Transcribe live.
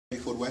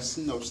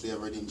Weston. Obviously, I've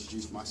already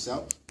introduced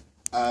myself.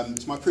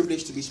 It's my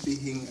privilege to be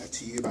speaking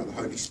to you about the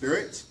Holy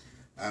Spirit.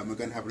 We're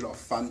going to have a lot of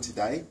fun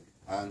today,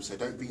 so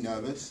don't be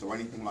nervous or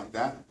anything like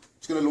that. I'm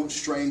just going to launch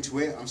straight into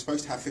it. I'm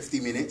supposed to have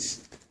 50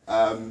 minutes,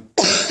 and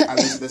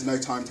there's no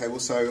timetable,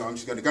 so I'm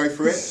just going to go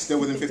for it, still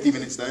within 50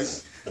 minutes though.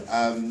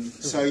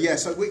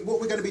 So what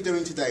we're going to be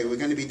doing today, we're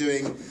going to be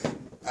doing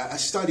a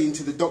study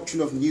into the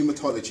doctrine of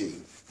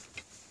pneumatology.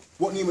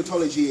 What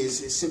pneumatology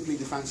is simply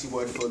the fancy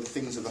word for the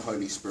things of the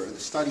Holy Spirit,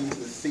 the study into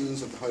the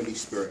things of the Holy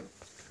Spirit.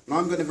 And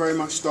I'm going to very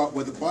much start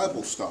where the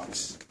Bible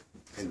starts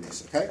in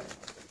this, okay?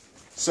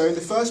 So in the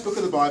first book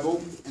of the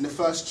Bible, in the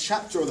first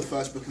chapter of the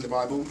first book of the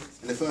Bible,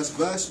 in the first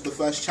verse of the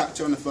first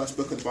chapter in the first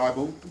book of the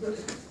Bible,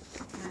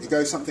 it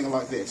goes something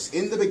like this.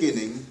 In the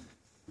beginning,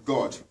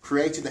 God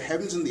created the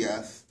heavens and the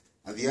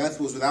earth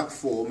was without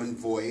form and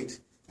void,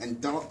 and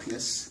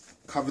darkness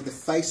covered the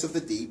face of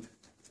the deep,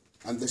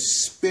 and the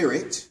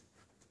Spirit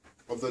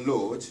of the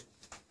Lord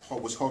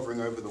was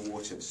hovering over the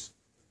waters.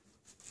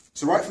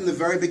 So right from the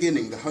very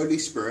beginning, the Holy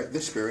Spirit,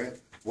 the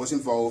Spirit, was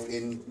involved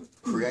in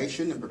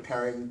creation and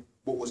preparing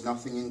what was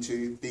nothing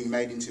into being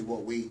made into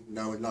what we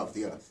know and love,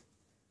 the earth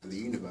and the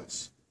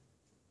universe.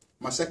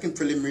 My second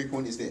preliminary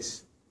point is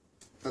this,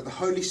 that the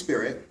Holy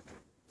Spirit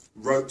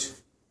wrote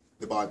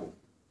the Bible.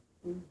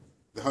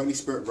 The Holy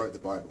Spirit wrote the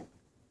Bible.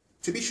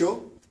 To be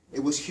sure, it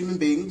was human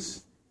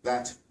beings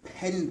that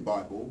penned the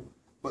Bible,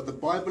 but the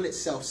Bible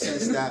itself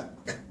says that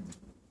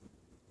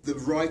the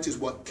writers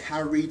were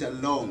carried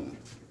along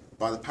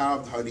by the power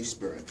of the Holy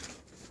Spirit.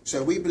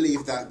 So we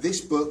believe that this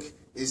book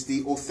is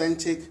the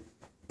authentic,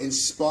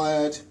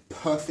 inspired,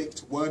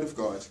 perfect Word of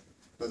God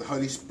that the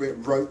Holy Spirit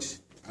wrote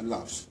and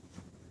loves.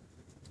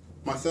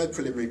 My third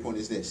preliminary point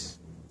is this,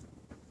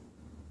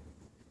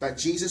 that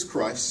Jesus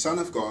Christ, Son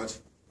of God,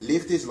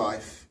 lived his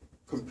life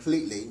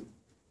completely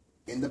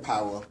in the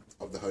power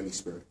of the Holy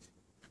Spirit.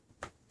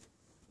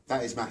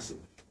 That is massive.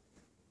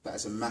 That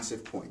is a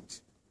massive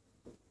point.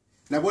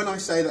 Now, when I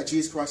say that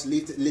Jesus Christ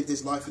lived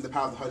his life in the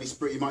power of the Holy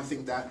Spirit, you might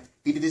think that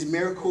he did his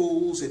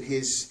miracles and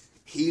his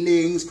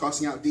healings,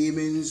 casting out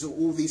demons,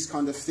 all these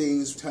kind of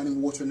things,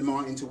 turning water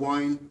into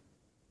wine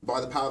by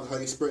the power of the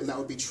Holy Spirit, and that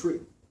would be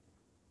true.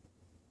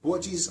 But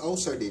what Jesus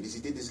also did is he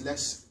did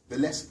the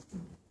less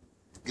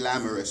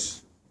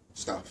glamorous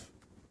stuff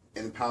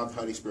in the power of the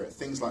Holy Spirit.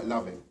 Things like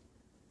loving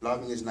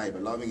his neighbour,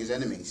 loving his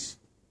enemies,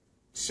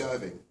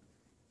 serving.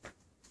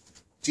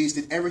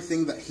 Jesus did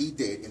everything that he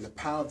did in the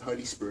power of the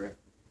Holy Spirit.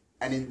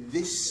 And in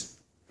this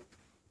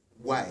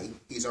way,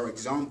 he's our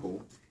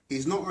example.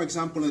 He's not our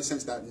example in the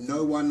sense that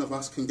no one of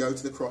us can go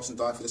to the cross and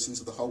die for the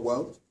sins of the whole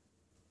world.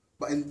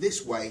 But in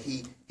this way,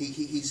 he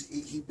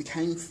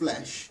became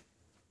flesh,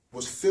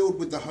 was filled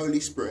with the Holy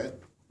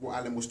Spirit, what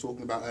Alan was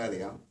talking about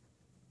earlier,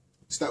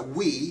 so that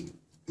we,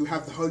 who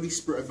have the Holy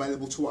Spirit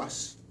available to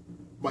us,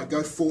 might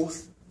go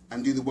forth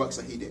and do the works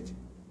that he did.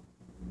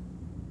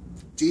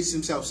 Jesus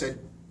himself said,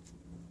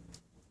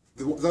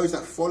 those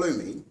that follow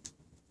me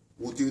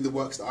will do the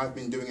works that I've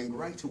been doing, and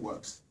greater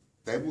works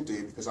they will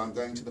do, because I'm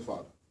going to the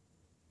Father.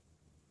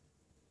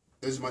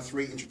 Those are my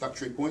three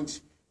introductory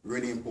points,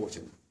 really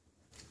important.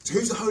 So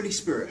who's the Holy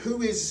Spirit?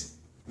 Who is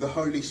the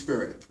Holy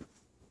Spirit?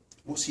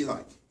 What's he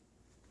like?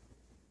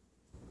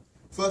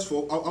 First of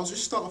all, I'll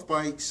just start off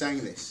by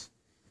saying this.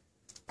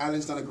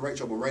 Alan's done a great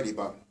job already,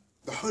 but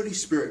the Holy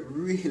Spirit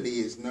really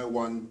is no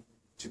one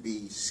to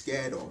be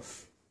scared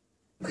of.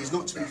 He's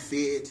not to be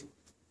feared.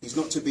 He's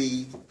not to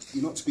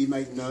be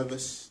made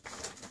nervous.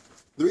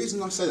 The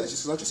reason I say that is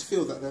just because I just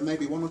feel that there may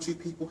be one or two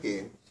people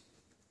here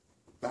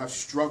that have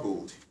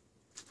struggled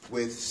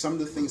with some of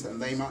the things that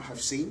they might have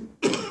seen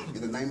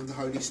in the name of the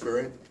Holy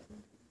Spirit,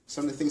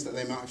 some of the things that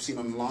they might have seen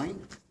online,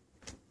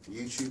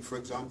 YouTube for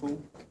example,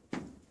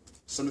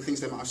 some of the things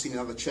they might have seen in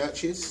other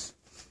churches,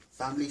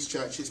 families'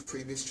 churches,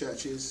 previous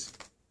churches,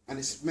 and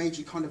it's made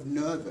you kind of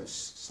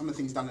nervous, some of the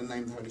things done in the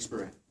name of the Holy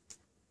Spirit.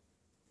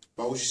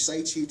 But I will just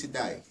say to you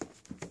today,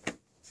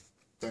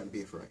 don't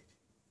be afraid.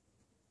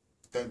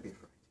 Don't be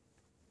afraid.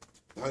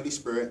 The Holy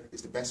Spirit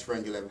is the best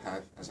friend you'll ever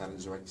have, as Alan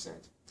has already said.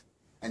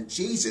 And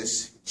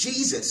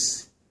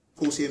Jesus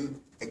calls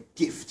him a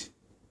gift.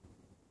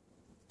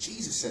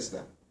 Jesus says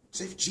that.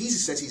 So if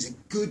Jesus says he's a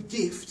good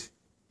gift,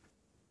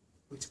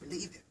 we're to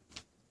believe him.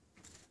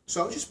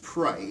 So I'll just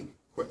pray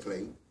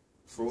quickly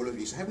for all of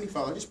you. So Heavenly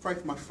Father, I just pray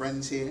for my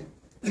friends here.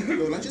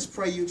 Lord, I just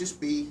pray you just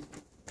be,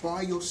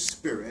 by your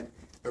Spirit,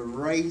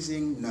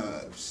 erasing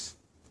nerves.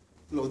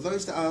 Lord,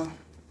 those that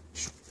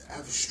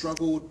have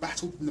struggled,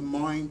 battled in the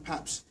mind,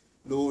 perhaps,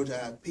 Lord,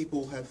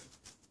 people have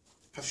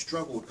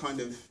struggled kind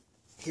of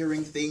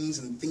hearing things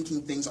and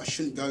thinking things, I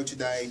shouldn't go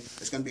today,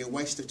 it's going to be a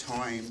waste of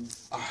time,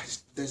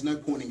 there's no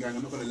point in going,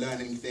 I'm not going to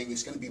learn anything,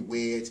 it's going to be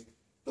weird.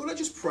 Lord, I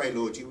just pray,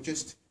 Lord, you will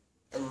just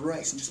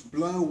erase and just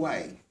blow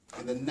away,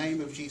 in the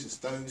name of Jesus,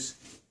 those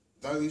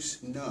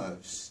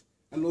nerves.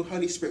 And Lord,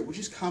 Holy Spirit, would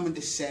you just come and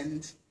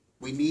descend?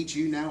 We need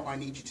you now, I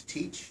need you to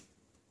teach.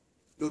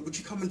 Lord, would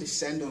you come and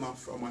descend on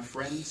my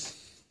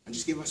friends and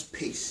just give us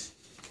peace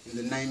in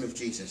the name of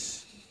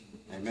Jesus.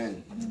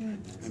 Amen.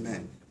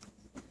 Amen.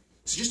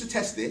 So just to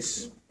test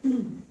this,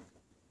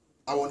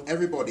 I want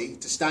everybody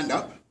to stand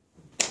up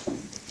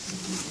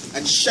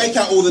and shake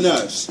out all the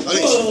nerves. Like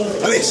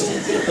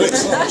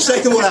this.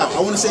 Shake them all out. I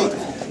want to see.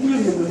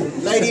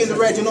 Lady in the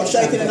red, you're not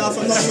shaking enough.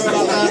 I'm not sure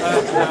about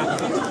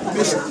that.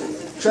 Just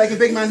shaking,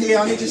 big man here.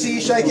 I need to see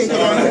you shaking. Come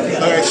on.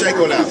 Alright, shake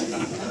all out.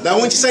 Now I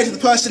want you to say to the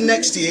person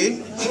next to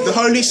you, the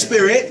Holy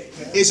Spirit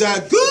is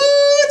a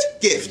good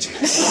gift.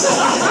 What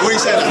do you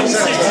say that?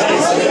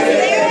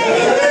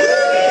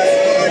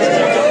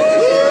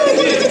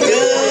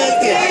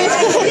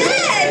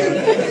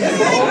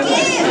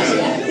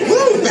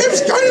 Woo,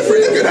 Bev's going for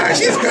it. Look at that.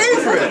 She's going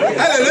for it.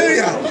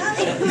 Hallelujah.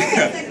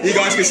 You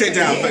guys can sit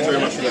down. Thanks very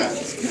much for that.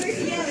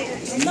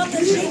 I'm not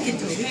going to shake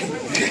it.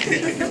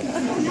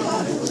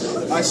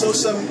 I saw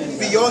some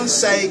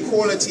Beyonce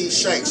quality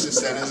shakes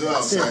just then as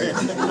well, so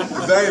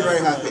very, very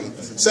happy.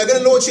 So I'm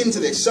going to launch into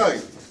this. So,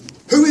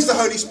 who is the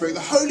Holy Spirit?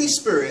 The Holy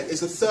Spirit is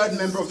the third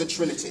member of the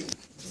Trinity.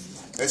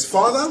 There's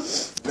Father,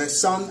 there's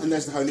Son, and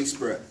there's the Holy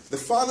Spirit. The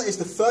Father is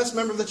the first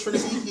member of the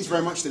Trinity. He's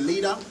very much the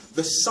leader.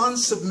 The Son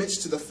submits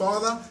to the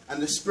Father, and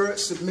the Spirit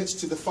submits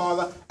to the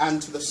Father and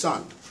to the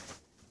Son.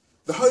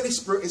 The Holy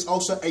Spirit is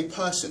also a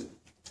person.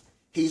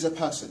 He's a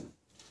person.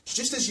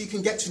 Just as you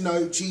can get to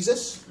know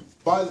Jesus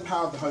by the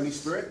power of the Holy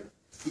Spirit,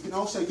 you can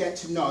also get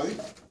to know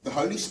the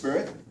Holy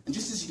Spirit. And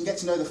just as you can get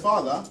to know the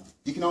Father,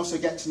 you can also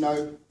get to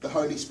know the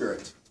Holy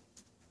Spirit.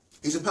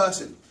 He's a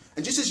person.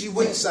 And just as you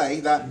wouldn't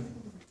say that,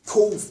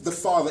 call the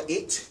Father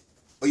it,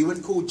 or you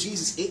wouldn't call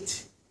Jesus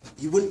it,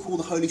 you wouldn't call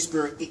the Holy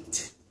Spirit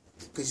it,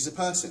 because he's a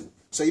person.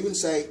 So you wouldn't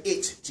say,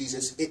 it,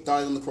 Jesus, it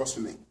died on the cross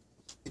for me.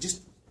 It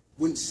just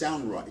wouldn't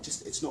sound right.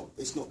 It's not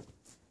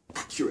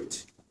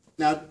accurate.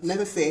 Now,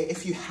 never fear,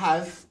 if you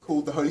have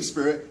called the Holy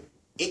Spirit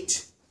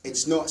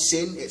it's not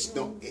sin,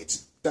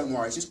 don't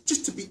worry, it's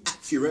just to be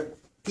accurate,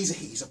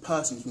 he's a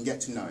person you can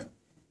get to know.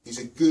 He's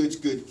a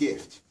good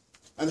gift.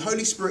 And the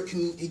Holy Spirit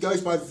he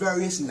goes by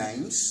various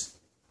names.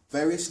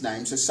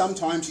 So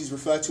sometimes he's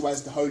referred to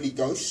as the Holy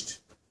Ghost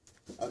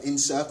in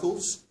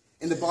circles.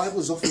 In the Bible,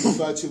 he's often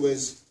referred to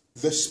as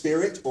the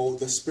Spirit, or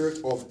the Spirit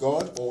of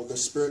God, or the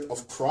Spirit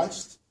of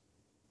Christ.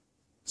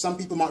 Some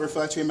people might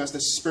refer to him as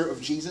the Spirit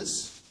of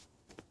Jesus.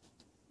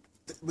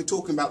 We're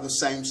talking about the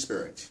same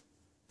Spirit.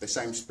 The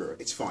same Spirit.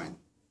 It's fine.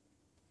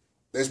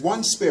 There's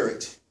one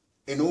Spirit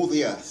in all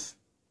the earth.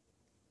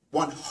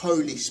 One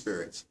Holy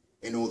Spirit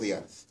in all the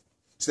earth.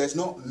 So there's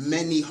not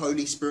many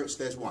Holy Spirits,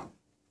 there's one.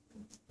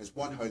 There's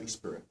one Holy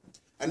Spirit.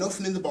 And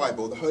often in the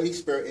Bible, the Holy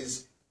Spirit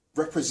is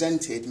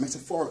represented,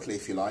 metaphorically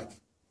if you like,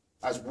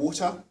 as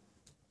water,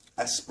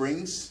 as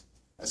springs,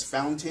 as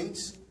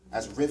fountains,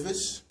 as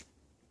rivers.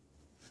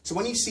 So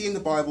when you see in the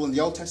Bible, in the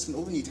Old Testament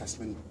or the New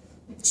Testament,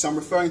 some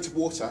referring to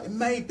water, it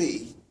may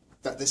be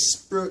that the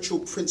spiritual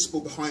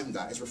principle behind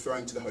that is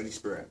referring to the Holy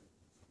Spirit.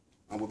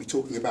 And we'll be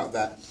talking about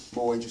that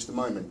more in just a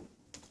moment.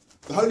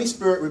 The Holy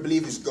Spirit, we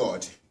believe, is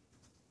God.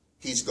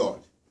 He's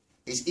God.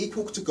 He's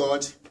equal to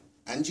God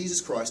and Jesus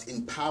Christ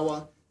in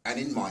power and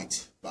in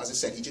might. But as I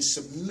said, he just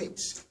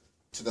submits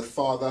to the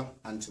Father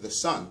and to the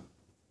Son.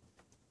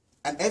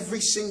 And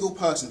every single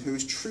person who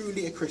is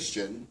truly a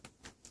Christian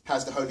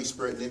has the Holy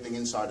Spirit living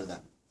inside of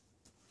them.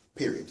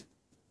 Period.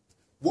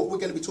 What we're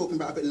going to be talking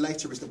about a bit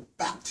later is the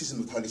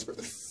baptism of the Holy Spirit,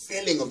 the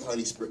filling of the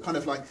Holy Spirit, kind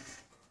of like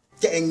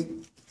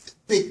getting a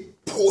big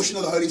portion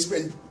of the Holy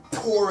Spirit and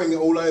pouring it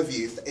all over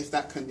you, if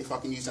I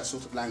can use that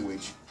sort of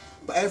language.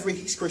 But every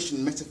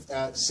Christian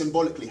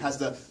symbolically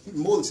has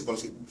more than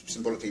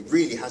symbolically,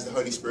 really has the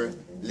Holy Spirit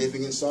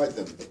living inside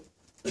them.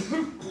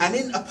 And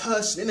in a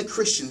person, in a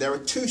Christian, there are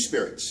two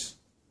spirits.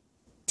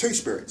 Two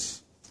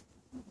spirits.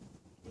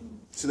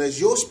 So there's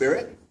your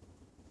spirit.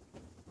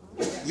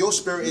 Your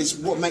spirit is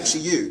what makes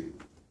you you.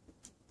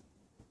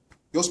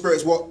 Your spirit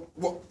is what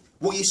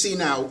you see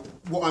now,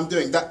 what I'm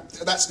doing.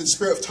 That's the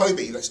spirit of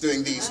Toby that's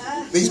doing these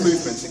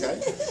movements,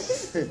 okay?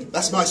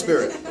 That's my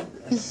spirit.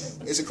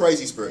 It's a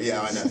crazy spirit,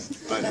 yeah, I know.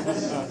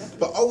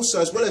 But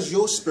also, as well as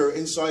your spirit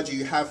inside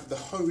you have the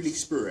Holy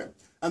Spirit.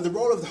 And the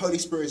role of the Holy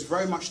Spirit is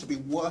very much to be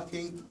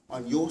working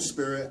on your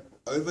spirit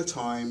over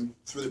time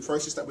through the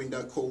process that we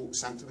call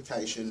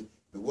sanctification.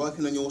 We're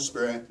working on your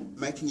spirit,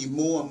 making you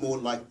more and more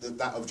like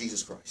that of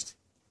Jesus Christ.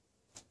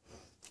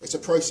 It's a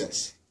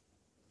process.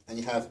 And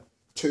you have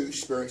two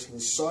spirits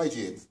inside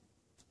you.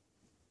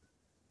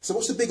 So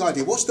what's the big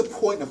idea? What's the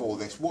point of all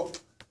this? What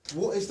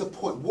is the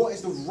point? What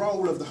is the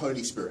role of the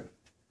Holy Spirit?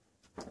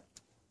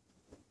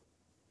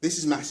 This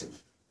is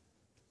massive.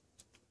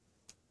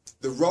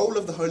 The role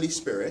of the Holy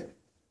Spirit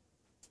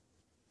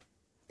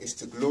is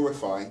to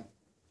glorify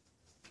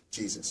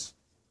Jesus.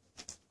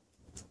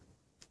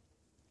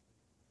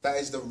 That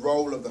is the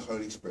role of the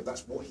Holy Spirit.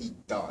 That's what he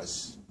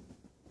does.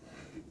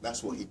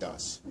 That's what he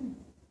does.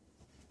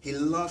 He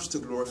loves to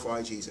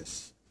glorify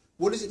Jesus.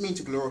 What does it mean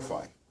to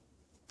glorify?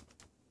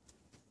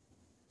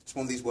 It's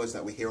one of these words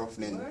that we hear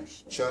often in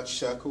church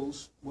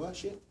circles.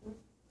 Worship.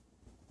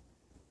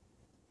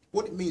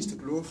 What it means to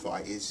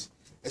glorify is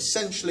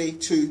essentially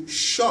to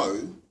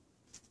show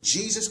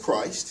Jesus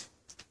Christ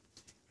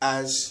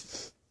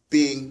as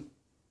being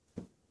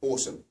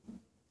awesome,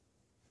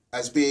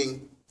 as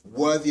being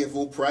worthy of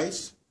all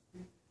praise,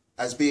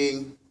 as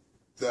being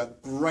the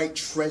great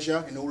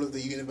treasure in all of the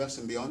universe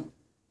and beyond.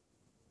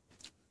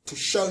 To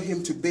show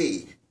him to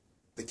be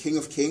the King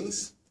of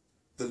Kings,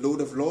 the Lord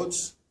of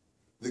Lords,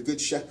 the Good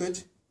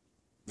Shepherd,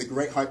 the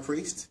great high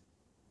priest,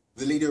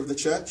 the leader of the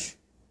church.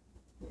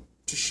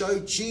 To show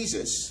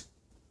Jesus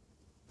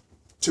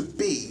to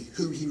be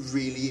who he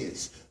really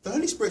is. The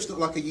Holy Spirit's not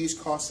like a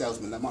used car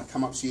salesman that might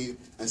come up to you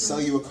and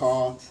sell you a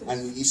car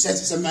and he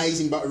says it's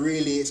amazing but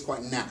really it's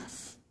quite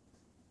naff.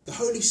 The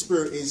Holy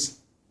Spirit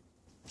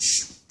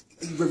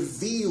he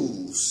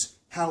reveals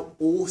how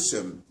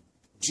awesome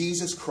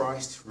Jesus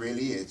Christ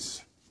really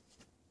is.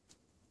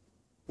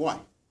 Why?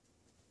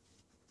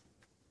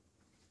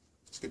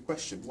 It's a good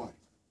question. Why?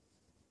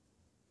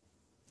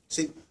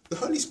 See, the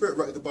Holy Spirit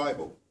wrote the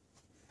Bible.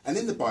 And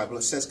in the Bible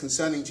it says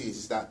concerning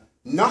Jesus that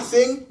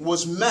nothing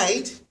was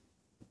made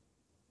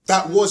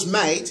that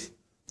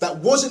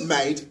wasn't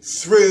made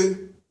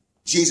through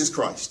Jesus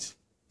Christ.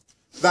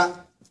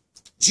 That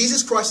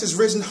Jesus Christ has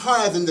risen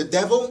higher than the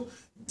devil,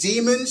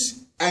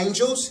 demons,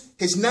 angels.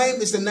 His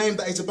name is the name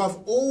that is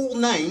above all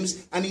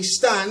names, and he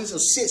stands, or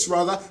sits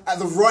rather, at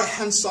the right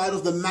hand side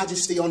of the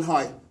majesty on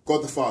high,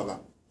 God the Father.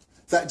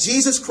 That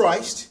Jesus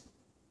Christ,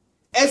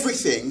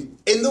 everything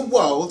in the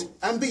world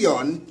and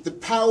beyond, the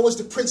powers,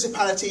 the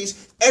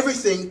principalities,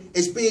 everything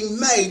is being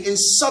made in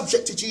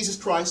subject to Jesus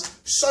Christ,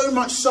 so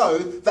much so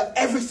that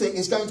everything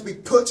is going to be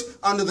put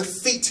under the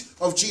feet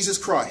of Jesus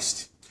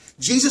Christ.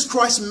 Jesus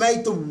Christ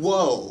made the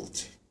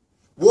world.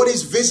 What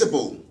is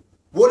visible?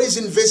 What is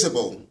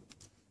invisible?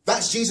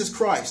 That's Jesus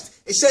Christ.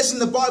 It says in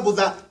the Bible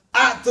that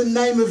at the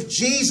name of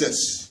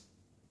Jesus,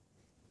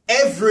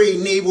 every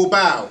knee will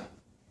bow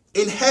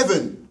in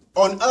heaven,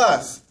 on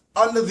earth,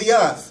 under the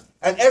earth.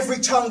 And every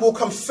tongue will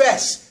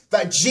confess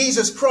that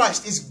Jesus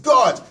Christ is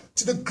God,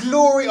 to the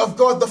glory of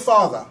God the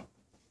Father.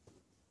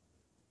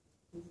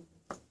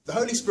 The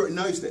Holy Spirit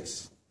knows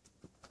this.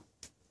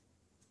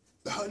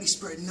 The Holy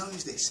Spirit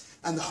knows this.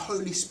 And the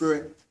Holy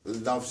Spirit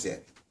loves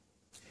it.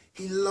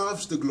 He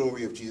loves the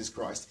glory of Jesus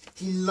Christ.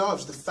 He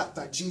loves the fact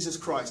that Jesus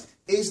Christ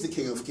is the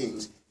King of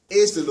Kings,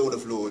 is the Lord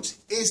of Lords,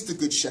 is the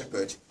Good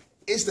Shepherd,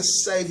 is the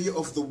Saviour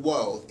of the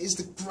world, is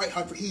the great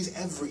high priest. He's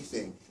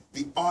everything.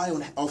 The eye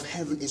of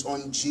heaven is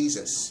on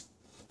Jesus.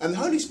 And the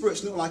Holy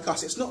Spirit's not like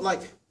us. It's not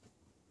like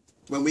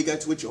when we go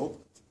to a job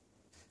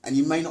and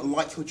you may not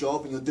like your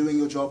job and you're doing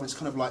your job and it's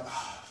kind of like,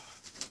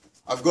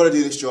 I've got to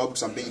do this job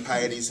because I'm being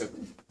paid. I need to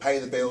pay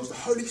the bills. The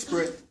Holy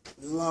Spirit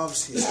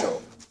loves his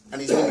job. And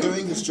he's been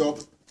doing his job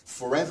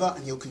forever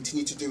and he'll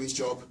continue to do his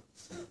job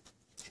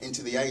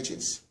into the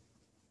ages.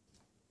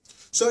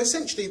 So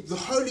essentially, the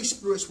Holy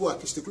Spirit's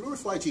work is to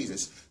glorify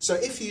Jesus. So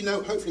if you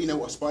know, hopefully you know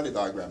what a spider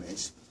diagram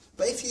is.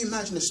 But if you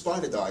imagine a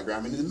spider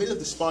diagram, and in the middle of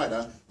the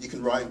spider, you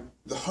can write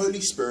the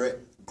Holy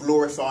Spirit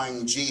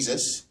glorifying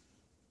Jesus,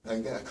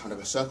 and get a kind of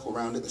a circle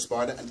around it, the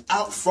spider, and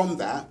out from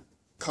that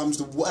comes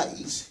the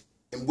ways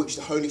in which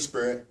the Holy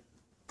Spirit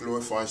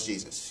glorifies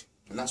Jesus.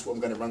 And that's what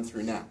I'm going to run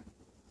through now.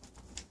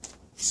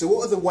 So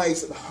what are the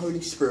ways that the Holy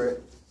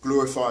Spirit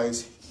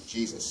glorifies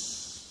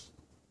Jesus?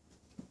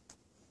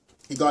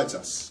 He guides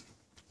us.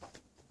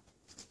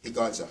 He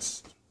guides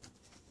us.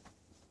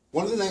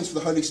 One of the names for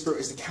the Holy Spirit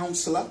is the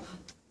Counselor.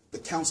 The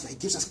Counselor, he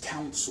gives us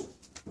counsel.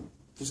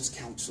 He gives us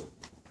counsel.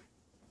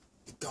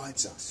 He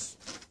guides us.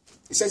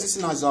 It says this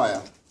in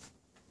Isaiah,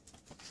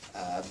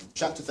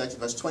 chapter 30,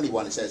 verse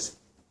 21. It says,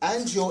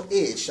 "And your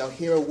ears shall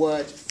hear a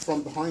word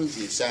from behind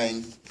you,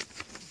 saying,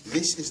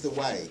 this is the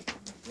way,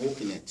 walk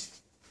in it,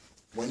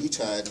 when you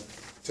turn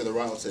to the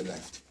right or to the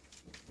left."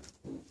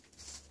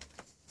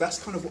 That's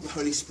kind of what the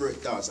Holy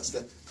Spirit does. That's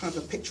the kind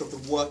of a picture of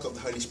the work of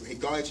the Holy Spirit. He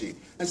guides you.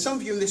 And some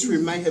of you in this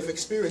room may have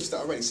experienced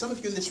that already. Some of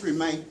you in this room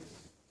may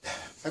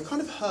have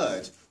kind of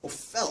heard or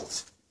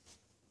felt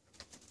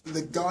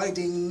the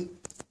guiding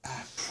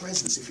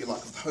presence, if you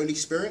like, of the Holy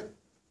Spirit.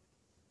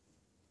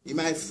 You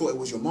may have thought it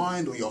was your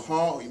mind or your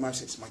heart, or you might have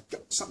said, it's my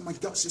gut, something my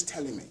gut's just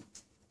telling me.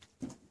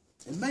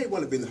 It may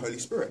well have been the Holy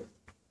Spirit.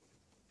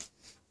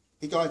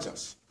 He guides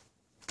us.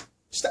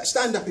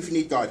 Stand up if you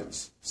need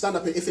guidance. Stand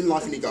up if in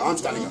life you need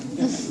guidance. I'm standing up.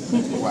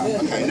 Wow.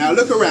 Okay, now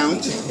look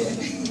around.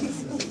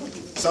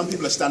 Some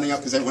people are standing up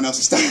because everyone else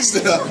is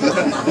stood up.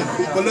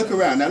 But look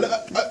around. Now, look,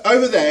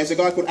 over there is a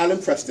guy called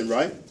Alan Preston,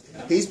 right?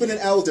 He's been an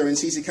elder in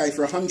CCK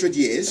for 100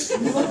 years.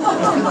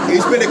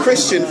 He's been a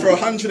Christian for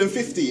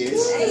 150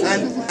 years.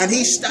 And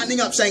he's standing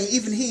up saying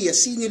even he, a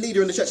senior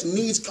leader in the church,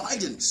 needs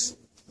guidance.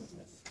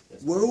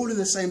 We're all in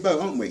the same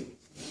boat, aren't we?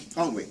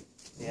 Aren't we?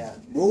 Yeah.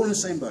 We're all in the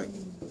same boat.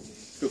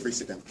 Feel free to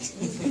sit down.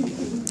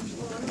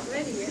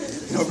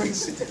 Not ready to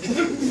sit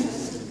down.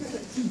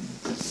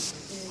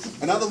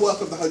 Another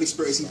work of the Holy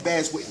Spirit is he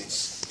bears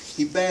witness.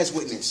 He bears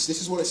witness. This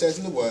is what it says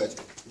in the Word.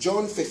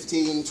 John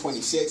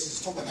 15:26. This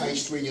is top of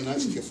page 3 in your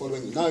notes if you're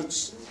following the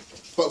notes.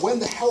 "But when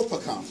the Helper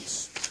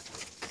comes,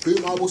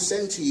 whom I will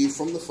send to you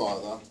from the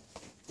Father,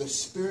 the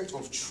Spirit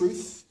of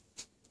truth,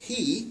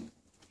 he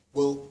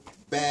will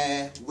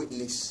bear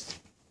witness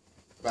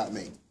about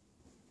me."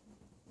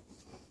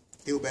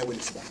 He will bear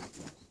witness about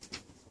me.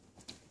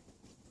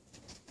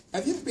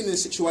 Have you ever been in a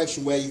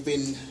situation where you've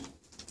been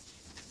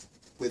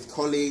with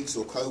colleagues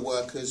or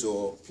co-workers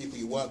or people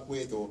you work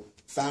with or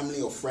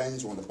family or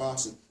friends or on the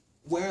bus, and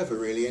wherever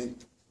really,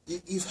 and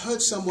you've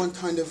heard someone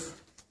kind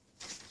of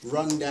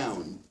run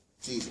down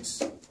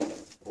Jesus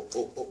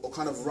or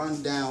kind of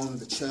run down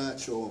the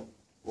church or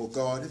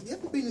God. Have you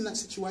ever been in that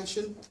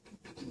situation?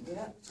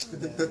 Yeah.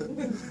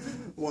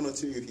 One or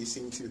two of you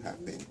seem to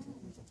have been.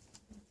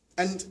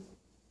 And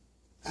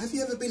have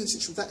you ever been in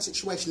that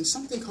situation?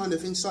 Something kind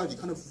of inside you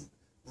kind of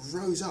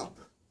rose up.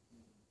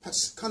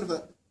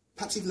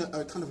 Perhaps even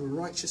a kind of a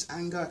righteous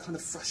anger, a kind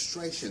of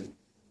frustration.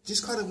 You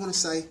just kind of want to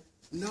say,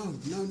 no.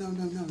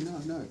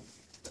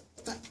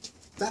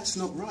 That's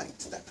not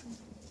right.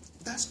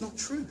 That's not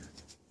true.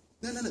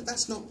 No,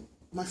 that's not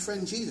my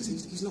friend Jesus.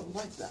 He's not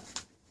like that.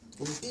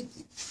 Or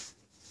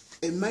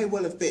it may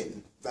well have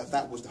been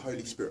that was the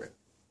Holy Spirit.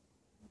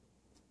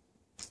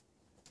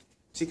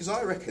 See, because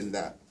I reckon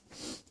that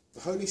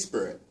the Holy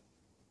Spirit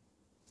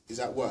is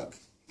at work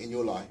in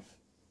your life,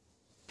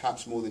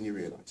 perhaps more than you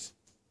realise.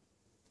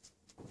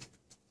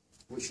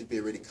 Which should be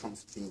a really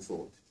comforting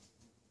thought.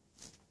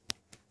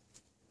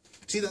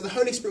 See, that the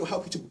Holy Spirit will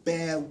help you to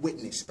bear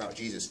witness about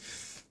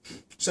Jesus.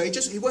 So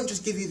he won't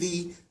just give you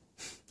the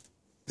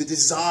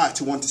desire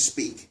to want to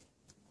speak.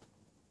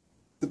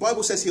 The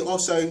Bible says he'll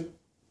also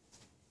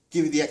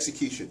give you the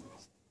execution.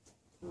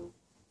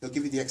 He'll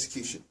give you the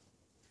execution.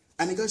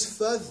 And it goes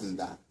further than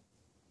that.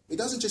 It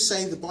doesn't just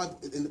say in the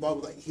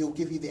Bible that he'll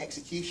give you the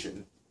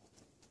execution.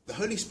 The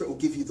Holy Spirit will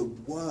give you the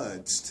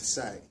words to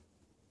say.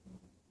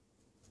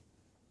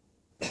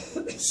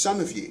 Some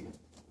of you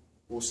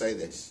will say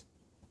this: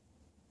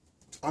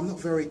 I'm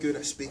not very good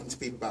at speaking to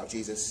people about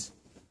Jesus.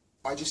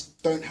 I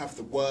just don't have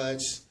the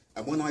words.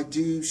 And when I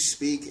do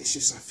speak, it's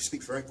just I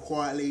speak very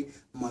quietly.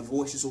 My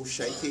voice is all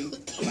shaky.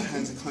 My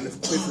hands are kind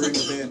of quivering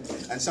a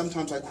bit. And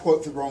sometimes I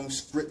quote the wrong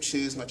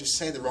scriptures and I just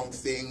say the wrong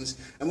things.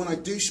 And when I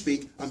do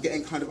speak, I'm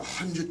getting kind of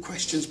 100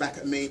 questions back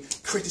at me,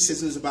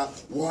 criticisms about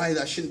why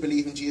I shouldn't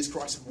believe in Jesus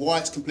Christ, why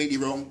it's completely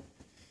wrong.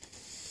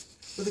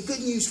 But the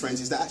good news,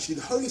 friends, is that actually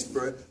the Holy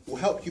Spirit will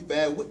help you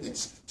bear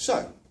witness.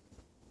 So,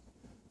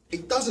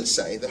 it doesn't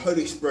say the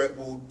Holy Spirit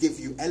will give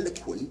you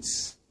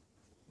eloquence.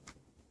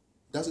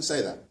 It doesn't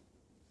say that.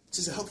 It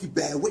says to help you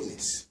bear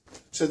witness.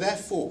 So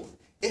therefore,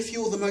 if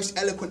you're the most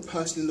eloquent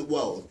person in the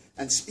world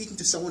and speaking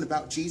to someone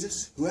about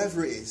Jesus,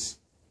 whoever it is,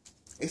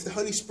 if the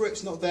Holy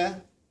Spirit's not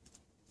there,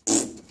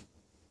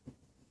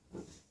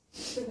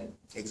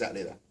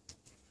 exactly that.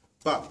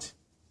 But,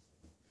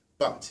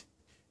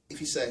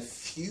 if you say a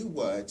few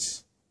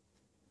words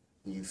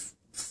and you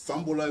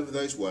fumble over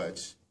those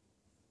words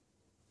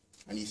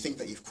and you think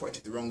that you've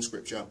quoted the wrong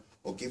scripture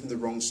or given the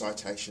wrong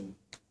citation,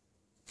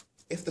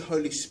 if the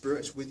Holy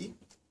Spirit's with you,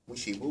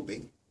 which he will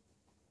be,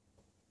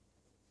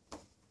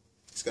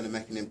 it's going to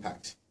make an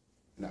impact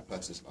in that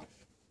person's life.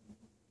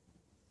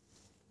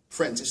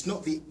 Friends, it's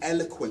not the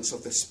eloquence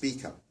of the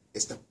speaker,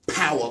 it's the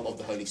power of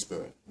the Holy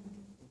Spirit.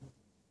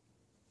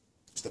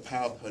 It's the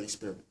power of the Holy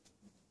Spirit.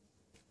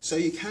 So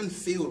you can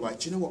feel like,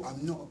 do you know what,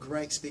 I'm not a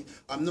great speaker,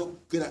 I'm not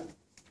good at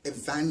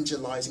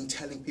evangelizing,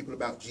 telling people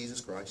about Jesus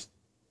Christ.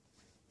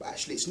 But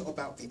actually it's not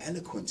about the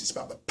eloquence, it's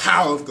about the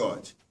power of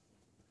God.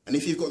 And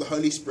if you've got the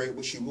Holy Spirit,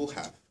 which you will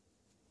have,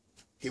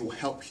 he will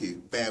help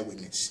you bear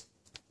witness.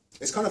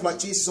 It's kind of like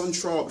Jesus on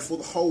trial before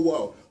the whole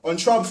world. On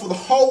trial before the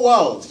whole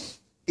world.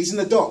 He's in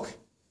the dock.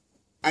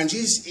 And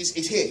Jesus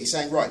is here. He's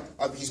saying, right,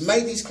 he's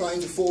made these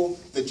claims before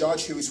the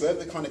judge, who is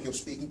whoever kind of you're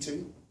speaking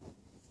to.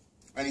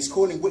 And he's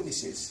calling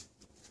witnesses.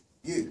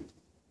 You,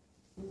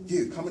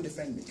 come and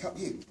defend me.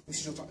 This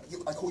is your time.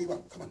 I call you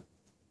up. Come on.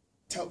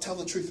 Tell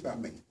the truth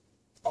about me.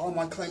 Are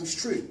my claims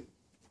true?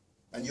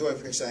 And you're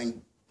over here saying,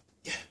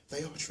 yeah,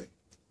 they are true.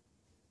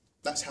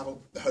 That's how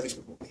the Holy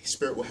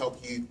Spirit will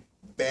help you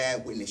bear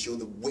witness. You're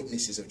the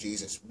witnesses of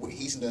Jesus.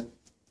 He's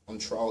on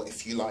trial,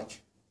 if you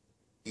like.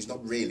 He's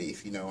not really,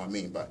 if you know what I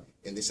mean, but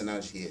in this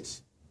analogy he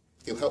is.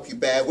 He'll help you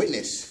bear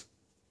witness.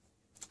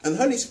 And the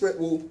Holy Spirit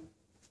will,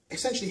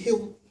 essentially,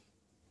 he'll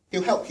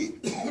help you.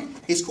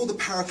 It's called the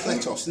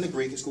parakletos. In the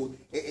Greek, it's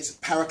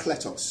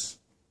parakletos.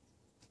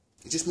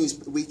 It just means,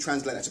 we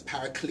translate that to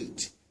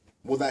paraclete.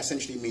 What that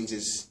essentially means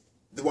is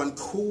the one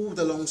called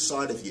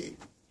alongside of you.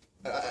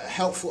 A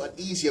helpful, an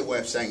easier way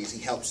of saying is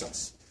he helps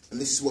us. And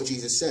this is what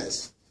Jesus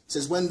says. He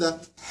says when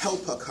the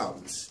helper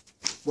comes,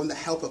 who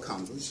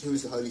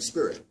is the Holy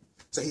Spirit.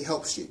 So he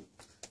helps you.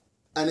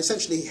 And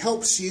essentially he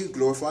helps you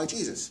glorify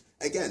Jesus.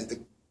 Again,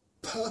 the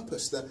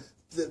purpose,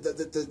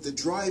 the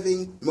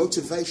driving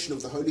motivation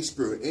of the Holy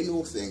Spirit in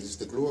all things is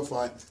to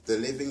glorify the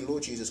living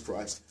Lord Jesus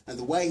Christ. And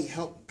the way he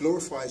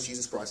glorifies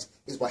Jesus Christ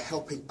is by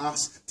helping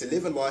us to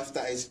live a life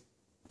that is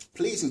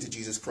pleasing to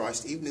Jesus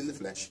Christ, even in the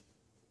flesh,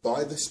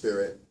 by the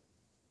Spirit,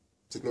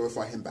 to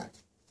glorify him back.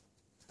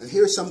 And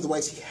here are some of the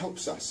ways he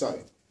helps us. So, I'm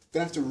going to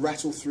have to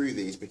rattle through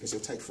these because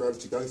it'll take forever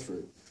to go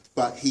through.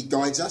 But he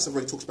guides us. I've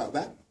already talked about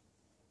that.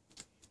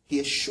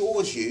 He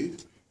assures you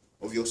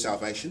of your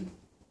salvation.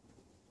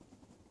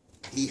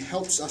 He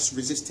helps us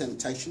resist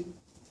temptation.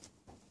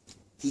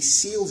 He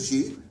seals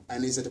you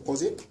and is a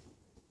deposit.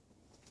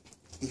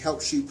 He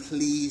helps you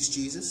please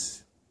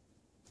Jesus.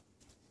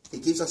 He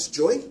gives us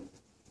joy.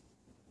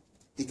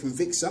 He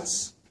convicts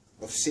us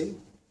of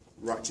sin,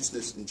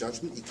 righteousness and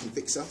judgment. He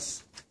convicts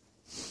us.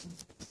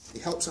 He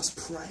helps us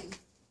pray.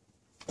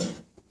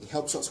 He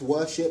helps us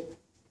worship.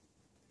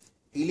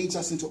 He leads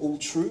us into all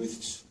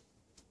truths.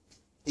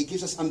 He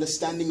gives us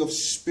understanding of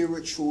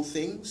spiritual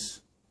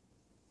things.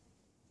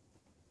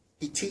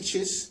 He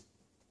teaches.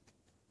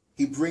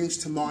 He brings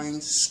to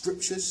mind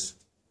scriptures.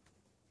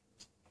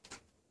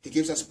 He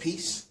gives us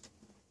peace.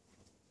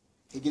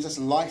 He gives us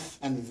life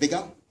and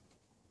vigor.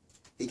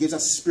 He gives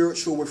us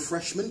spiritual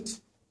refreshment.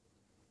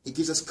 He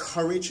gives us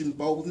courage and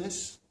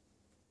boldness.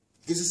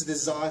 He gives us a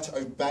desire to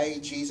obey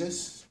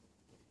Jesus.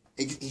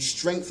 He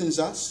strengthens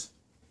us.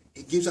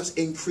 He gives us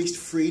increased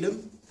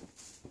freedom.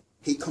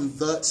 He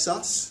converts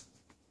us.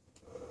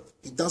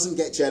 He doesn't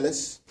get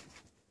jealous.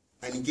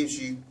 And he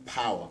gives you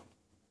power.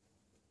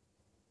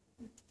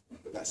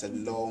 That's a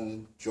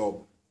long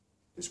job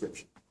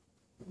description.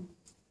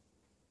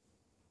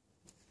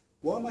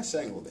 Why am I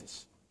saying all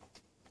this?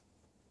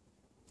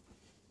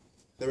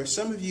 There are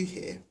some of you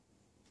here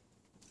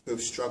who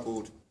have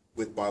struggled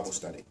with Bible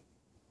study.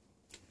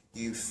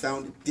 You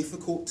found it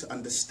difficult to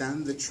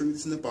understand the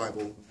truths in the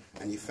Bible,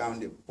 and you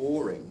found it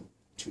boring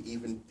to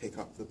even pick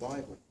up the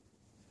Bible.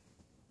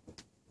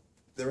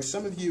 There are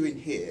some of you in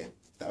here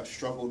that have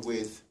struggled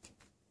with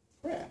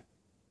prayer.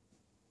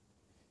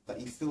 That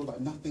you feel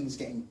like nothing's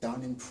getting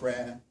done in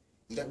prayer.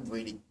 You don't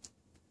really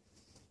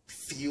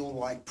feel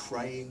like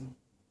praying.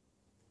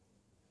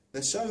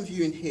 There's some of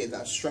you in here that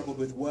have struggled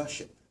with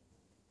worship.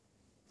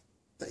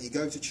 That you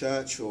go to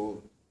church or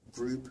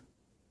group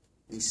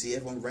and you see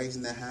everyone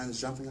raising their hands,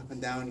 jumping up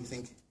and down, and you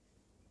think,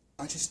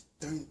 I just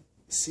don't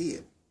see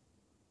it.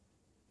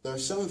 There are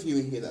some of you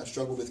in here that have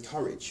struggled with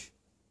courage.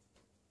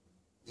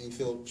 And you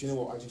feel, do you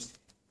know what, I just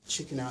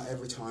chicken out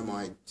every time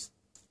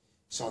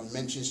someone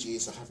mentions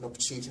Jesus, I have an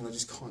opportunity and I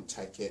just can't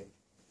take it.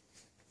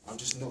 I'm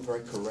just not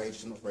very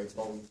courageous, I'm not very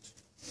bold.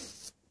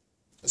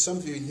 There's some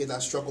of you in here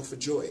that struggle for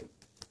joy.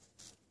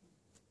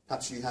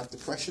 Perhaps you have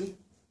depression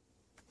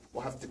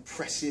or have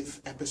depressive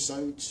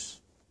episodes.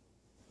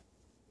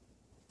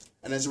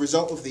 And as a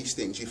result of these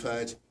things, you've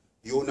heard,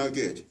 you're no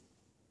good.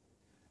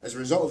 As a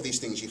result of these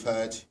things, you've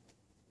heard,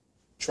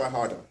 try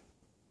harder.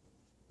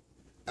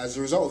 As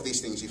a result of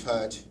these things, you've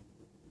heard,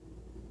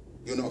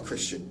 you're not a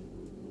Christian.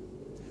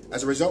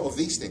 As a result of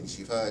these things,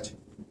 you've heard,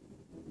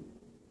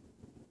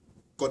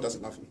 God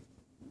doesn't love you.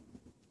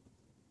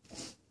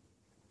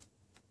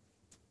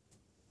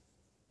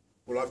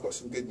 Well, I've got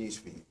some good news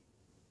for you.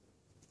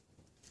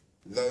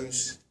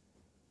 Those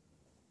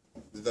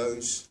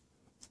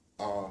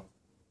are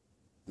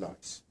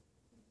lies.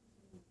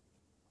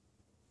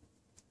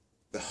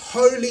 The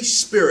Holy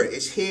Spirit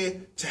is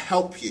here to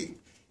help you.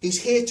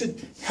 He's here to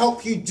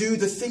help you do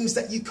the things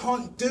that you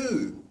can't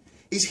do.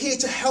 He's here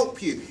to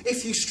help you.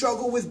 If you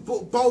struggle with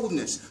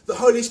boldness, the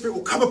Holy Spirit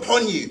will come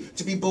upon you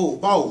to be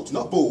bold,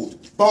 not bald,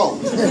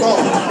 bold.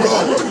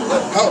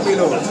 Help me,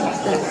 Lord.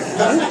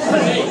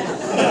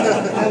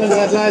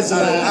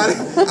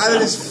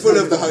 Alan is full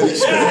of the Holy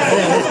Spirit.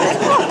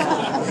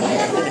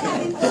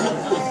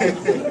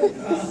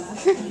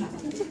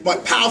 My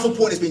powerful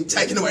point has been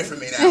taken away from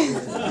me now.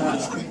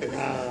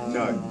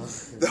 No.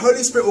 The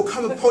Holy Spirit will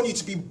come upon you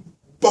to be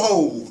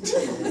bold.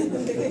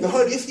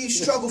 If you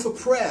struggle for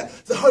prayer,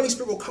 the Holy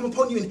Spirit will come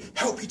upon you and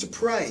help you to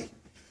pray.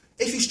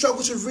 If you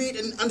struggle to read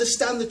and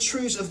understand the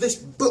truths of this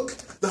book,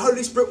 the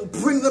Holy Spirit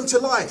will bring them to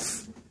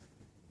life.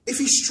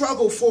 If you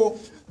struggle for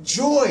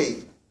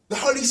joy, the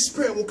Holy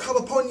Spirit will come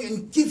upon you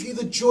and give you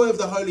the joy of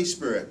the Holy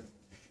Spirit.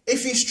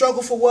 If you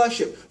struggle for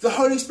worship, the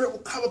Holy Spirit will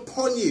come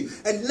upon you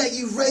and let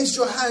you raise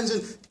your hands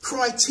and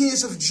cry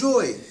tears of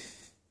joy.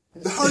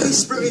 The Holy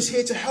Spirit is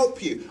here to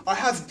help you. I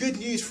have good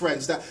news,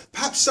 friends, that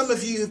perhaps some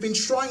of you have been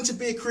trying to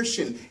be a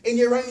Christian in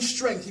your own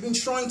strength. You've been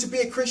trying to be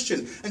a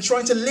Christian and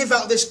trying to live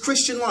out this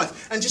Christian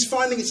life and just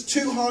finding it's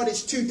too hard,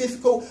 it's too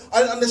difficult.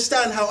 I don't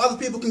understand how other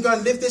people can go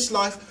and live this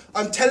life.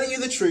 I'm telling you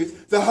the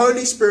truth. The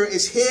Holy Spirit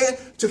is here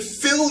to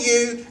fill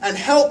you and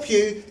help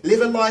you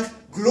live a life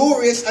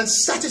glorious and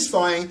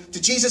satisfying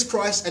to Jesus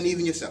Christ and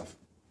even yourself.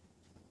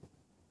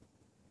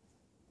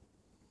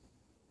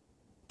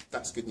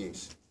 That's good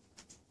news.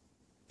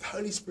 The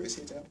Holy Spirit is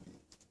here to help you.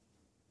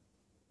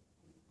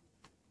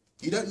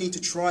 You don't need to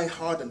try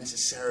harder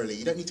necessarily.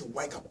 You don't need to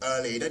wake up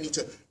early. You don't need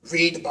to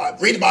read the Bible.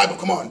 Read the Bible,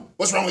 come on.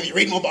 What's wrong with you?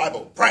 Read more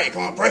Bible. Pray,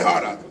 come on, pray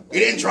harder. You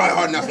didn't try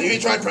hard enough. You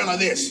didn't try praying like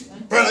this.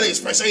 Pray like this.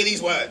 Pray, say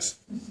these words.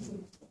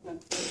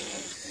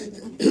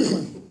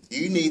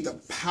 You need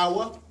the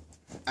power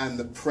and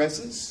the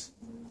presence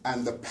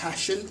and the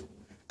passion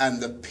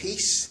and the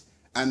peace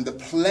and the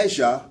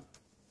pleasure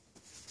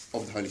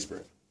of the Holy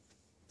Spirit.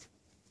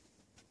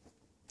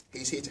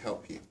 He's here to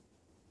help you.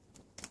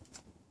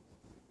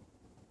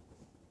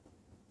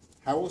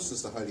 How else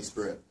does the Holy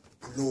Spirit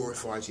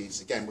glorify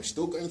Jesus? Again, we're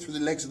still going through the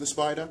legs of the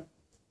spider.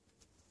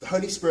 The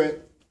Holy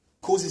Spirit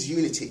causes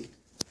unity.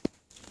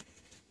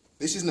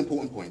 This is an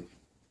important point.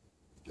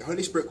 The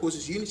Holy Spirit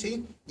causes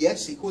unity.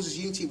 Yes, he causes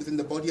unity within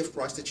the body of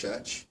Christ, the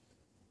church.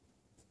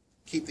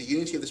 Keep the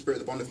unity of the Spirit,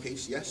 the bond of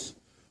peace, yes.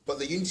 But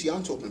the unity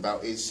I'm talking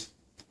about is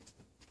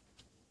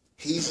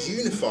he's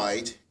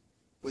unified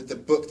with the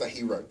book that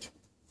he wrote.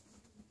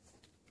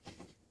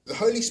 The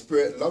Holy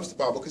Spirit loves the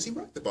Bible because he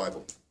wrote the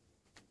Bible.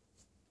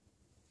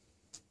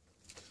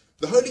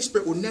 The Holy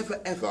Spirit will never,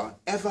 ever,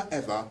 ever,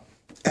 ever,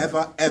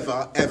 ever,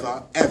 ever,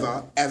 ever,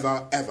 ever,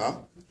 ever, ever,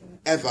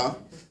 ever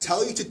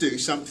tell you to do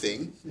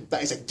something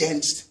that is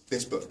against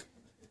this book.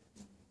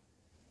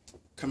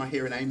 Can I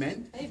hear an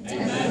amen?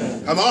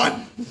 Amen. Come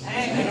on.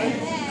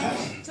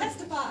 Amen.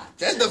 Testify.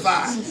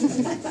 Testify.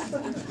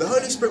 The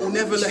Holy Spirit will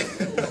never let...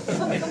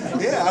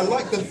 Yeah, I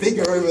like the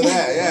vigor over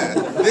there, yeah.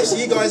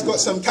 You guys got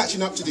some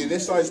catching up to do.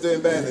 This side's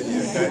doing better than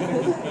you, okay?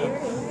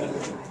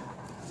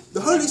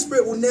 The Holy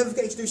Spirit will never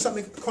get you to do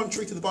something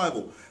contrary to the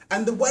Bible.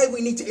 And the way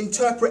we need to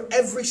interpret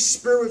every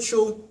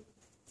spiritual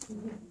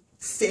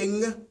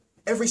thing,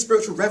 every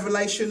spiritual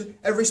revelation,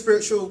 every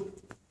spiritual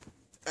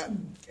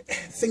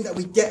thing that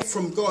we get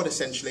from God,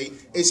 essentially,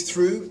 is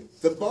through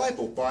the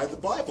Bible, by the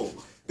Bible.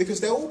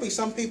 Because there will be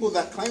some people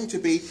that claim to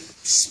be,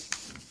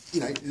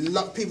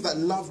 people that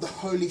love the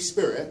Holy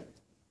Spirit,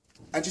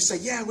 and just say,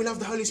 yeah, we love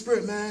the Holy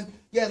Spirit, man.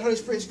 Yeah, the Holy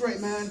Spirit is great,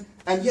 man.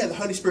 And yeah, the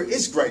Holy Spirit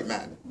is great,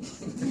 man.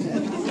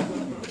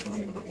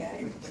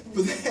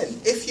 But then,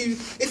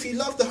 if you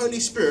love the Holy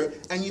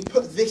Spirit and you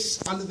put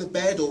this under the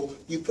bed or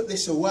you put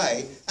this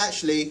away,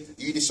 actually,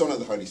 you dishonor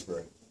the Holy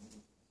Spirit.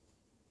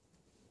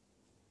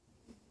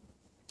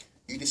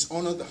 You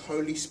dishonor the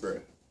Holy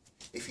Spirit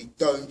if you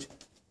don't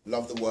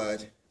love the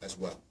Word as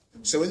well.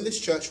 So in this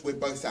church, we're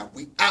both out.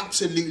 We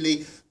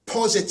absolutely,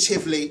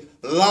 positively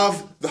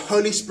love the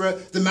Holy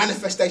Spirit, the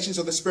manifestations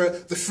of the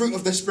Spirit, the fruit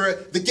of the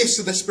Spirit, the gifts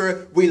of the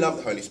Spirit. We love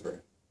the Holy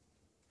Spirit.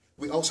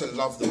 We also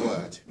love the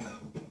Word.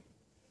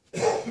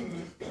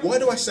 Why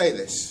do I say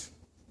this?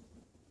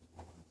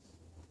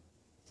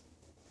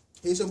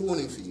 Here's a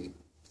warning for you. It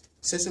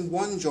says in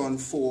 1 John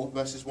 4,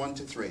 verses 1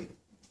 to 3, it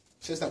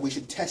says that we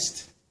should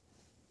test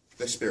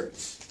the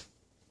spirits.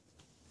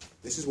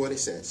 This is what it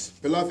says.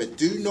 Beloved,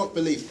 do not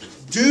believe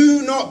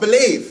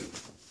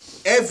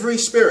every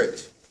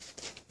spirit.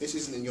 This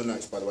isn't in your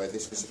notes, by the way,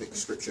 this specific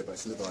scripture, but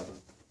it's in the Bible.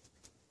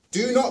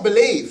 Do not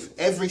believe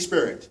every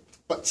spirit,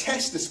 but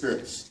test the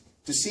spirits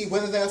to see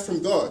whether they are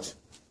from God.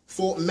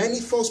 For many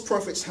false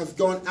prophets have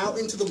gone out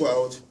into the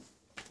world.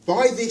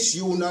 By this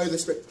you will know the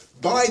Spirit.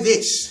 By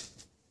this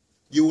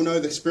you will know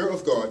the Spirit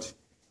of God.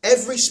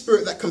 Every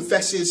spirit that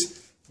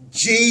confesses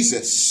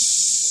Jesus.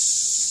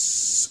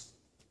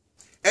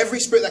 Every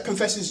spirit that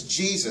confesses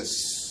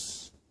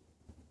Jesus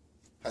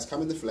has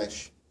come in the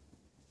flesh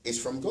is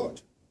from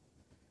God.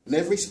 And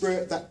every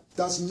spirit that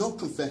does not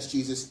confess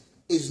Jesus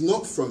is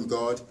not from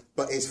God,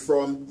 but is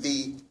from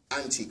the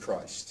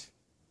Antichrist,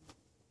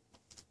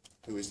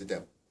 who is the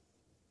devil.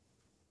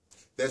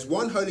 There's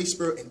one Holy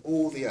Spirit in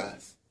all the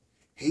earth.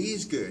 He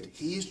is good.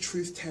 He is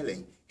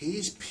truth-telling. He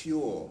is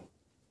pure.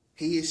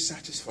 He is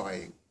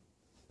satisfying.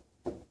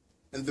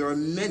 And there are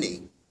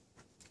many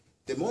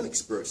demonic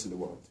spirits in the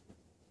world.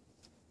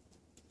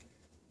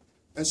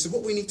 And so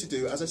what we need to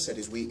do, as I said,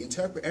 is we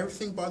interpret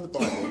everything by the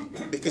Bible,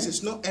 because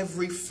it's not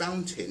every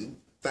fountain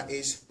that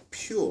is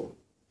pure.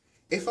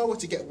 If I were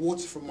to get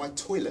water from my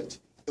toilet,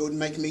 it would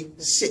make me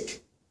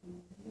sick.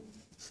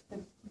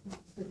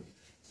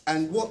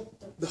 And what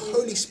the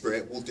Holy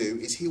Spirit will do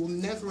is he will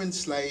never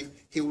enslave,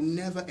 he will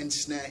never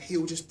ensnare, he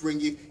will just bring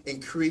you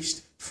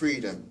increased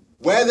freedom.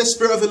 Where the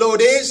Spirit of the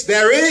Lord is,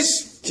 there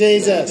is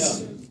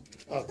Jesus.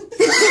 Oh. I'm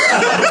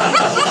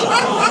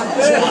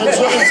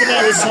trying to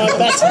know this side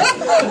better.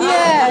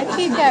 Yeah,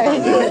 keep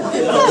going.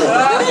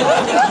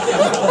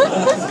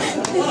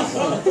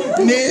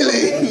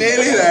 Nearly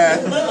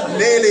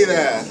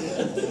there.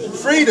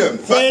 Freedom.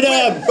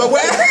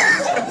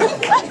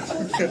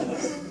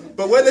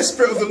 But where the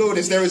Spirit of the Lord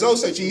is, there is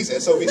also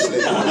Jesus, obviously.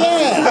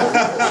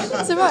 Yeah.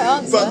 That's the right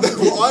answer. But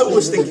what I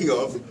was thinking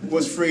of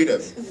was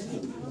freedom.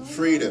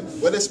 Freedom.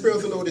 Where the Spirit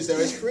of the Lord is, there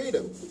is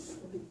freedom.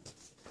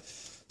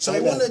 So I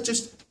want to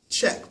just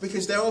check,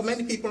 because there are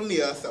many people on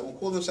the earth that will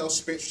call themselves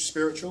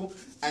spiritual,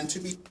 and to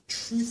be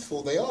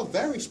truthful, they are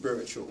very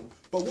spiritual.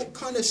 But what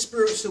kind of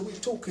spirits are we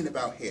talking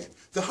about here?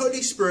 The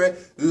Holy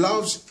Spirit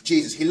loves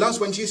Jesus. He loves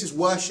when Jesus is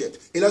worshipped.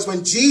 He loves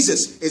when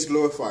Jesus is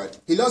glorified.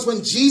 He loves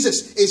when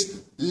Jesus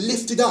is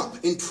lifted up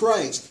in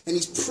praise and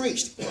he's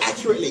preached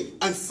accurately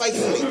and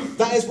faithfully.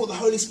 That is what the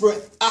Holy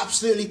Spirit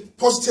absolutely,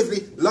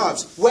 positively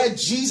loves. Where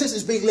Jesus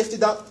is being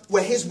lifted up,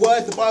 where his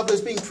word, the Bible,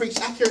 is being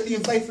preached accurately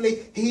and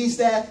faithfully, he's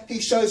there,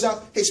 he shows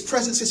up, his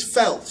presence is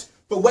felt.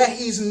 But where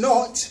he's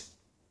not,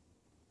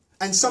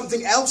 and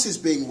something else is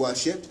being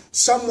worshipped,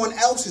 someone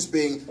else is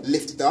being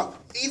lifted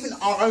up, even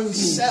our own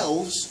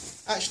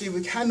selves, actually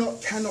we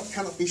cannot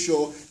be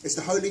sure it's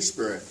the Holy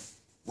Spirit.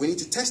 We need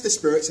to test the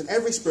spirits, and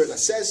every spirit that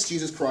says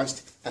Jesus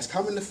Christ has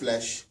come in the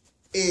flesh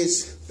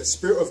is the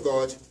Spirit of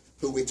God,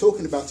 who we're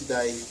talking about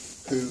today,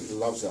 who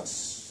loves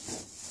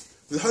us.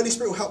 The Holy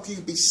Spirit will help you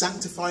be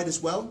sanctified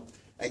as well.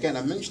 Again,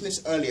 I mentioned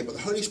this earlier, but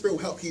the Holy Spirit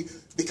will help you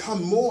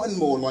become more and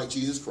more like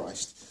Jesus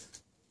Christ.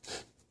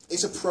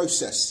 It's a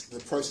process, the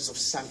process of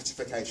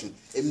sanctification.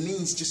 It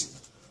means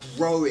just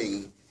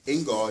growing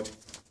in God,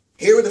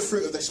 Here are the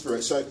fruit of the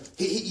Spirit. So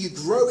you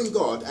grow in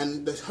God,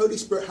 and the Holy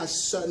Spirit has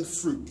certain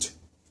fruit.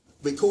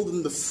 We call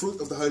them the fruit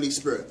of the Holy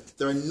Spirit.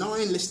 There are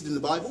 9 listed in the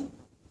Bible.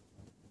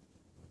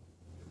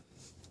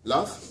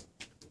 Love.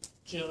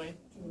 Joy.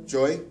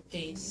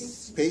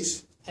 Peace.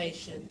 Peace.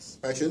 Patience.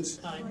 Patience.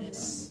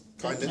 Kindness.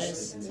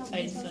 Kindness. Goodness,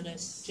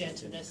 faithfulness,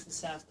 gentleness, and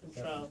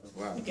self-control.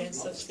 Wow.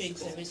 Against such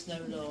things there is no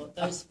law.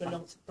 Those who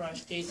belong to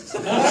Christ Jesus.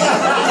 This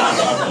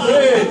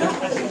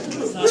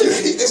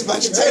man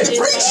should take the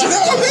preach, you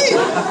know what I mean?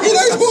 He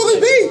knows more than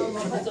me.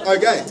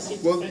 Okay,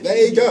 well, there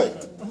you go.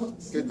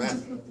 Good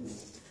man.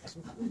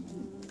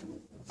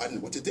 I don't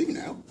know what to do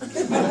now.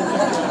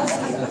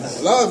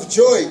 Love,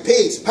 joy,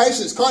 peace,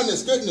 patience,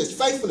 kindness, goodness,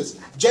 faithfulness,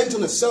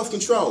 gentleness,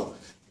 self-control.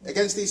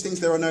 Against these things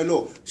there are no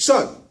law.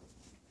 So,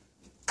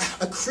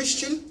 a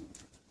Christian,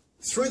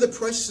 through the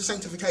process of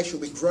sanctification,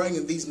 will be growing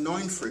in these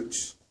 9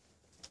 fruits,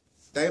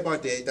 day by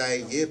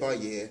day, year by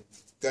year,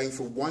 going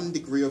from one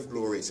degree of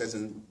glory, it says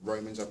in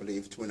Romans, I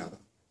believe, to another.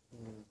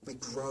 We're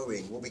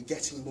growing, we'll be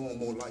getting more and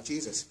more like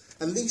Jesus.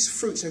 And these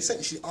fruits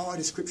essentially are a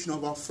description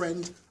of our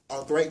friend,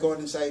 our great God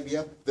and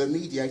Saviour, the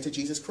mediator,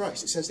 Jesus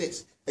Christ. It says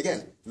this,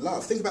 again,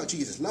 love. Think about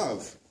Jesus,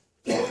 love.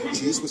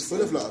 Jesus was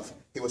full of love.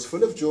 He was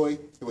full of joy.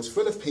 He was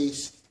full of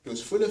peace. He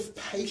was full of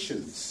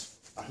patience.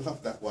 I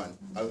love that one.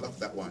 I love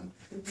that one.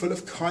 Full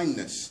of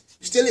kindness.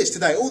 Still is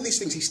today. All these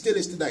things he still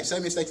is today.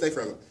 Same yesterday, today,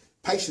 forever.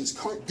 Patience,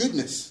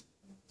 goodness.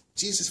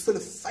 Jesus is full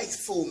of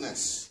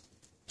faithfulness,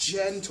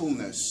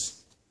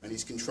 gentleness, and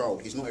he's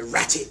controlled. He's not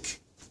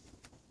erratic.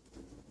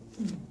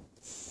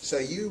 So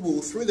you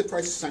will, through the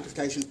process of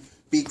sanctification,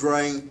 be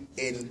growing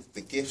in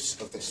the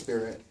gifts of the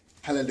Spirit.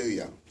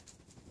 Hallelujah.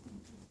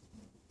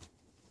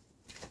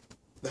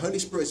 The Holy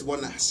Spirit is the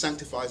one that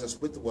sanctifies us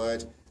with the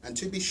word. And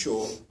to be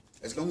sure,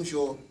 as long as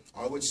you're,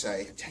 I would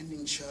say,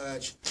 attending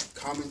church,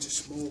 coming to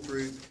small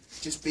group,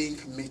 just being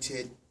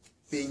committed,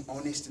 being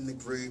honest in the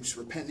groups,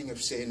 repenting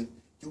of sin,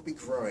 you'll be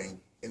growing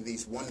in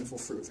these wonderful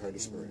fruit of the Holy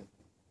Spirit.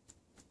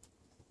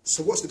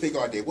 So what's the big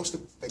idea? What's a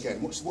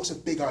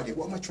big idea?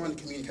 What am I trying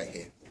to communicate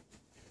here?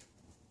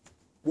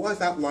 What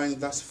I've outlined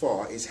thus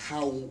far is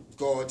how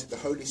God, the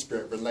Holy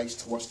Spirit, relates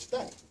to us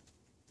today.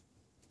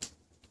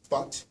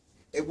 But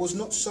it was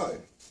not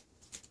so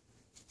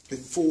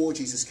before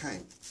Jesus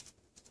came.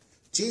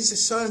 Jesus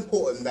is so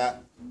important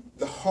that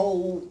the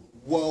whole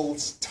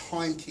world's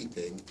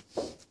timekeeping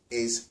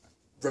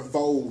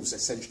revolves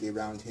essentially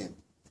around him.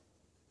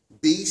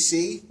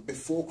 BC,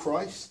 before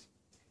Christ,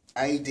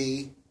 AD,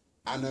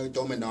 Anno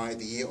Domini,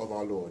 the year of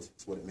our Lord,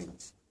 is what it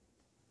means.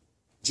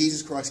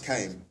 Jesus Christ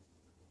came.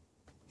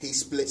 He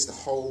splits the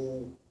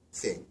whole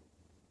thing.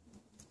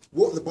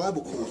 What the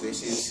Bible calls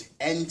this is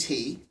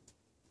OT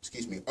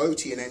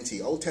and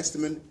NT, Old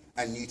Testament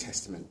and New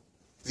Testament.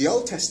 The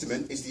Old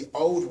Testament is the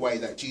old way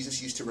that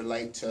Jesus used to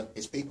relate to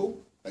his people,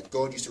 that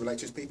God used to relate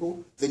to his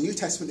people. The New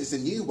Testament is the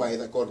new way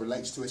that God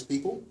relates to his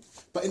people.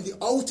 But in the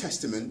Old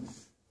Testament,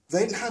 they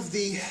didn't have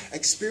the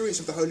experience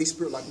of the Holy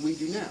Spirit like we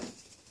do now.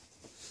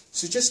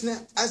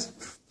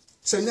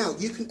 So now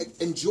you can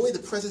enjoy the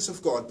presence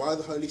of God by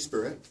the Holy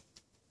Spirit,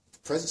 the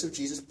presence of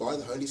Jesus by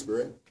the Holy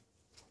Spirit,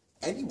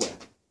 anywhere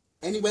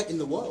in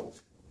the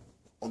world.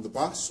 On the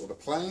bus, or the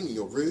plane, in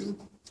your room,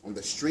 on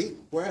the street,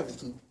 wherever, you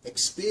can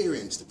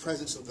experience the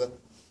presence of the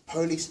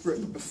Holy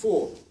Spirit. But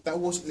before, that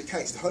wasn't the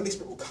case. The Holy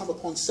Spirit will come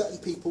upon certain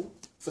people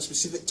for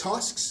specific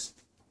tasks,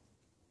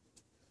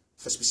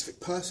 for specific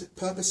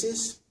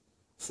purposes,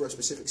 for a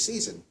specific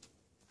season.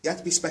 You have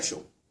to be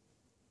special.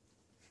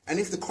 And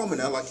if the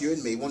commoner, like you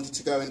and me, wanted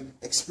to go and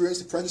experience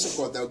the presence of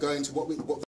God, they'll go into what